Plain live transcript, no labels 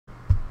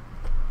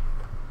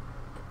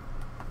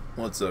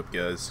What's up,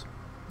 guys?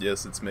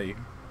 Yes, it's me,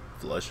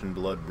 Flesh and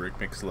Blood Brick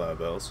Mix Lab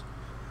House.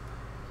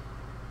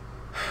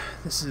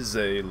 This is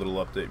a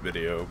little update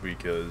video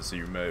because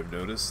you may have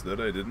noticed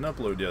that I didn't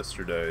upload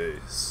yesterday,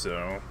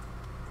 so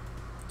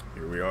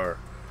here we are.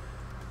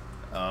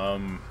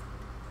 Yeah,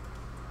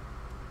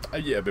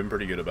 I've been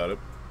pretty good about it.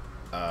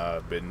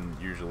 I've been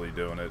usually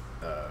doing it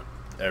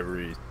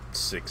every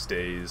 6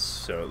 days,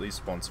 so at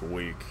least once a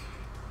week,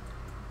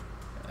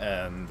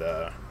 and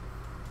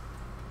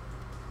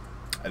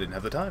I didn't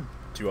have the time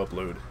to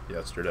upload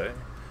yesterday,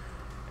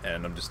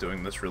 and I'm just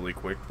doing this really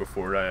quick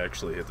before I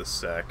actually hit the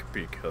sack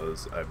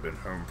because I've been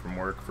home from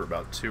work for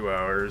about 2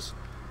 hours,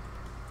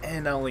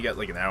 and I only got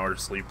like an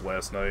hour's sleep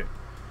last night,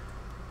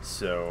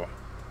 so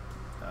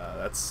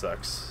that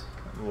sucks.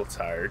 I'm a little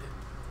tired,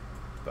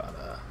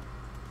 but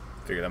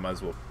figured I might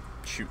as well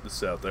shoot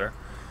this out there.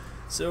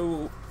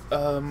 So,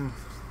 on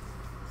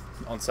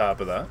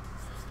top of that,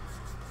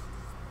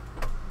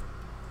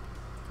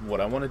 what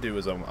I want to do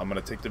is I'm going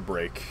to take the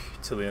break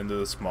till the end of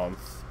this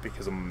month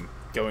because I'm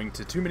going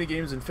to too many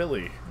games in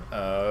Philly,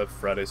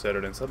 Friday,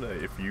 Saturday, and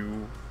Sunday. If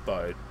you,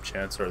 by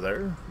chance, are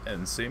there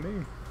and see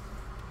me,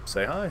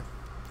 say hi.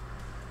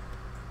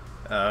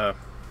 There's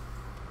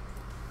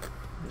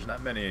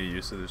not many of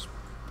you, so there's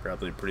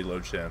probably a pretty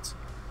low chance.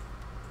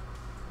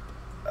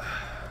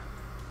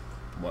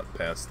 What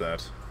past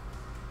that?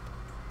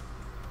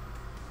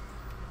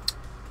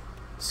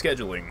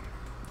 Scheduling.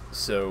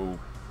 So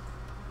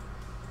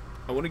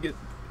I want to get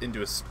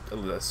into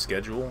a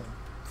schedule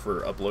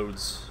for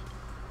uploads,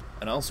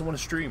 and I also want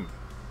to stream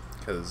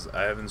because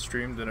I haven't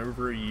streamed in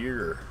over a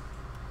year.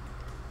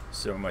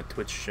 So my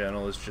Twitch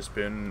channel has just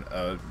been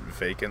a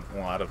vacant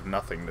lot of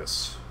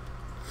nothingness,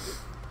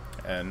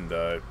 and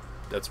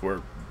that's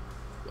where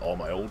all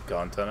my old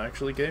content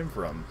actually came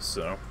from.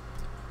 So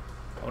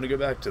I want to go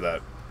back to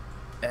that,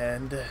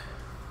 and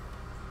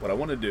what I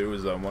want to do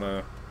is I want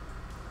to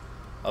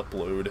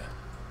upload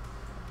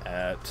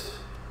at...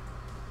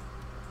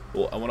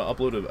 Well, I want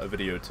to upload a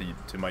video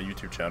to my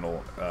YouTube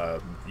channel,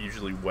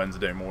 usually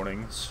Wednesday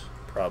mornings,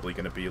 probably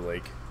going to be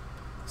like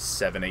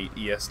 7, 8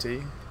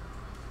 EST,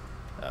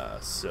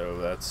 so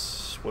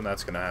that's when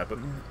that's going to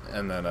happen,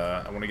 and then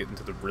I want to get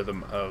into the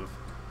rhythm of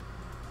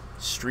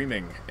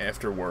streaming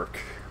after work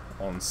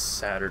on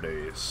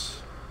Saturdays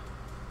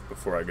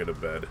before I go to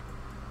bed,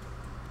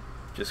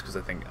 just because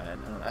I think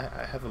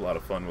I have a lot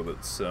of fun with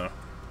it, so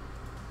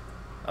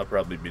I'll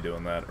probably be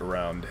doing that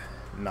around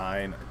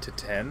 9 to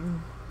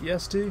 10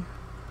 EST,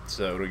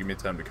 so it'll give me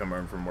time to come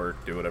home from work,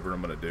 do whatever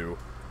I'm gonna do,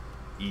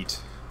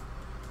 eat,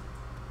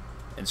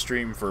 and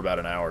stream for about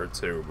an hour or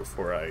two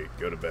before I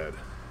go to bed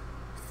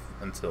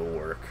until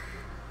work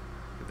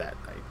that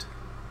night.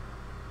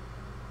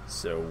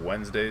 So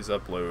Wednesdays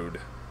upload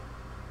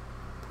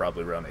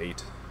probably around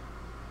 8,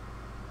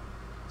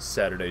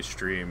 Saturday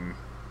stream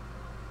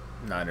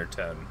 9 or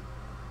 10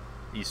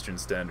 Eastern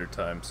Standard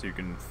Time, so you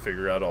can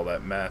figure out all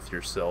that math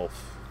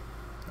yourself.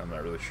 I'm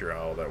not really sure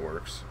how all that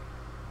works.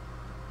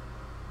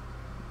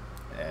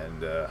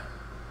 And I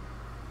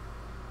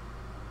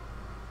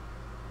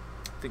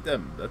think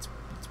that's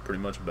pretty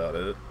much about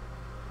it.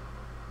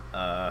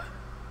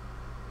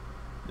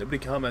 Nobody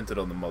commented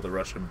on the Mother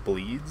Russia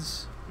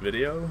Bleeds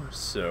video,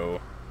 so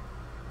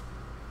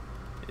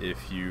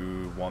if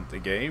you want the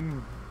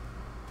game,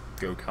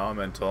 go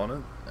comment on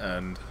it,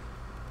 and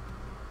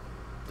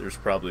there's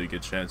probably a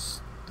good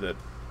chance that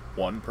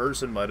one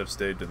person might have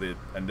stayed to the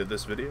end of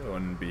this video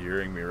and be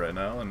hearing me right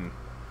now and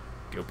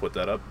go put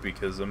that up,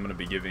 because I'm going to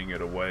be giving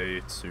it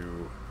away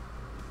to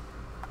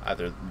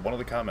either one of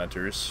the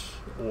commenters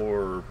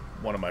or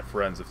one of my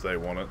friends if they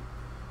want it.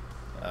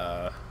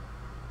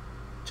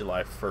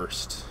 July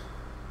 1st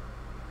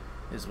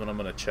is when I'm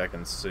going to check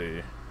and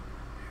see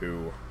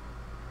who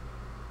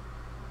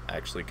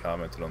actually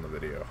commented on the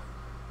video.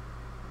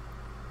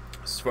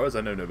 As far as I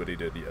know, nobody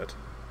did yet,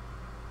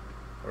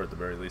 or at the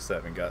very least I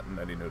haven't gotten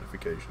any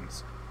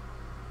notifications.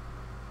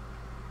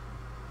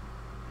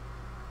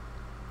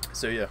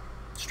 So yeah,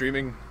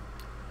 streaming,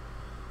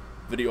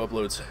 video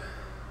uploads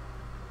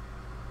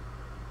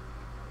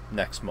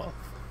next month.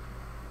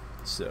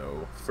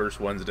 So first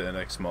Wednesday of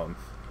next month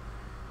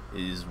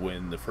is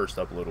when the first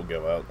upload will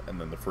go out, and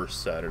then the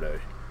first Saturday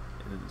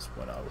is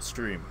when I will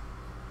stream.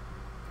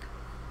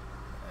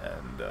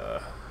 And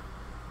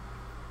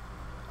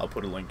I'll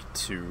put a link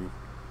to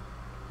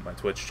my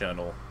Twitch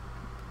channel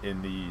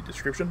in the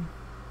description,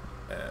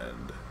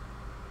 and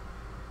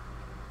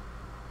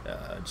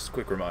just a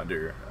quick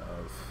reminder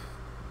of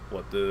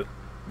what the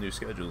new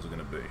schedule is going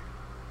to be.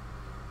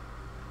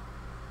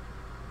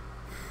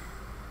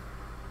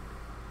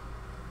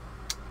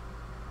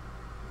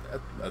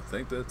 I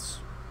think that's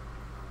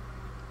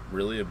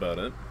really about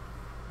it.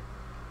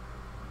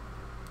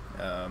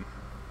 Yeah,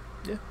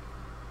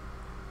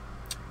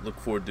 look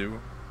forward to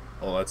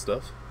all that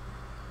stuff.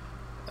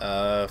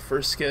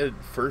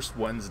 First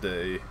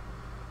Wednesday,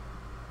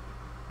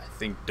 I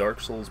think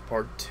Dark Souls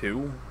Part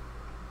 2,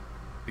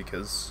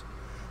 because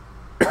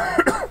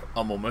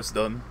I'm almost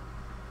done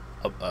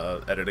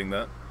editing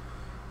that,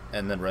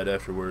 and then right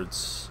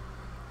afterwards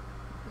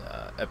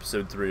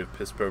episode 3 of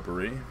Piss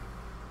Potpourri,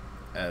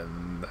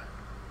 and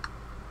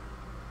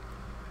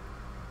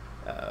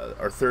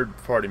our third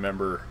party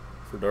member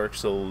for Dark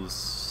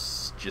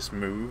Souls just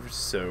moved,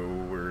 so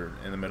we're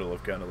in the middle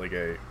of kind of like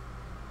a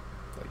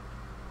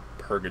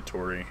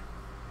purgatory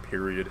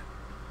period.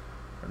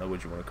 I don't know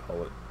what you want to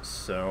call it.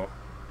 So,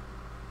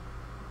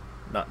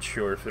 not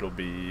sure if it'll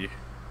be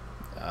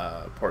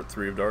part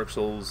 3 of Dark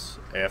Souls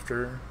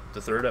after the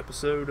 3rd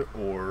episode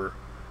or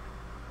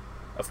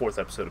a 4th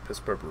episode of Piss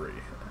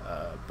Potpourri.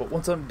 But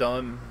once I'm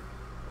done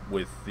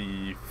with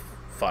the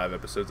 5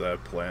 episodes I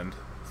have planned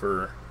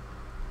for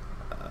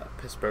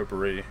Piss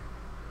Potpourri,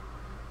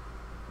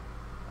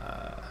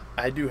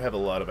 I do have a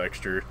lot of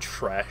extra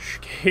trash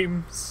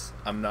games.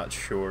 I'm not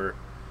sure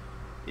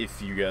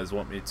if you guys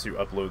want me to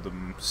upload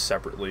them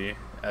separately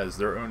as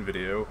their own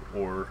video,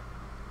 or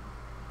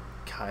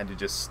kind of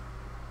just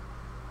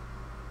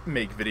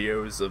make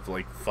videos of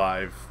like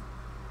 5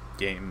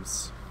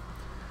 games,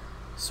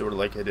 sort of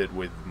like I did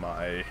with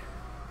my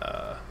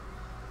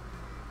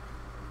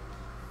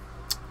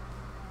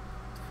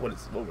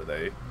what were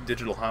they?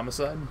 Digital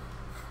Homicide?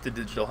 The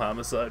Digital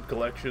Homicide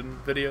collection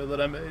video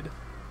that I made.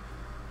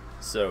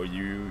 So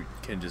you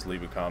can just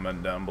leave a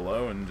comment down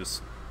below and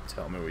just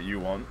tell me what you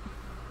want.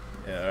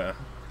 If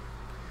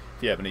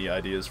you have any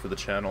ideas for the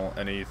channel,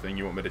 anything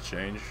you want me to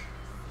change,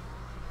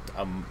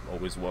 I'm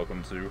always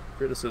welcome to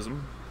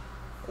criticism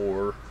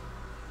or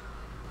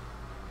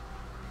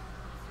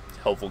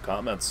helpful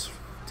comments,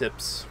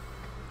 tips.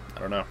 I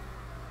don't know.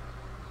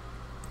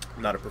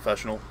 I'm not a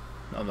professional.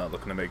 I'm not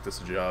looking to make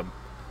this a job.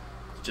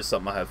 It's just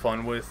something I have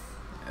fun with,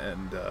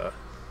 and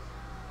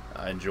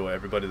I enjoy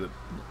everybody that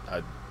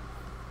I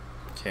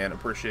can't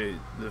appreciate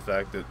the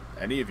fact that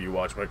any of you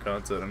watch my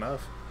content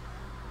enough.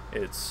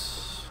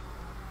 It's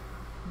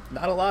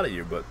not a lot of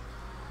you, but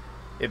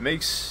it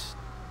makes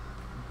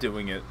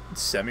doing it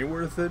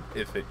semi-worth it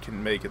if it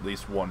can make at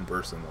least one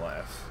person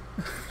laugh.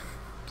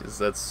 Because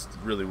that's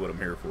really what I'm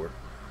here for.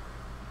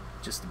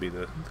 Just to be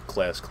the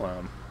class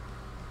clown.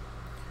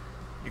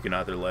 You can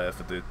either laugh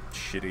at the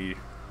shitty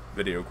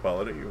video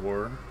quality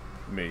or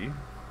me.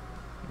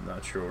 I'm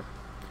not sure.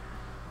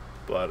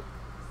 But,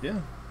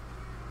 yeah.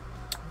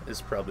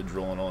 It's probably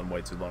drooling on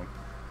way too long.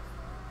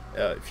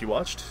 If you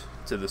watched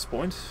to this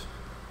point,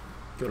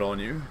 good on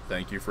you.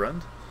 Thank you,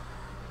 friend.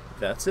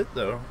 That's it,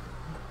 though.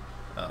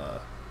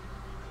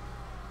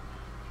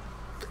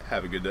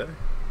 Have a good day.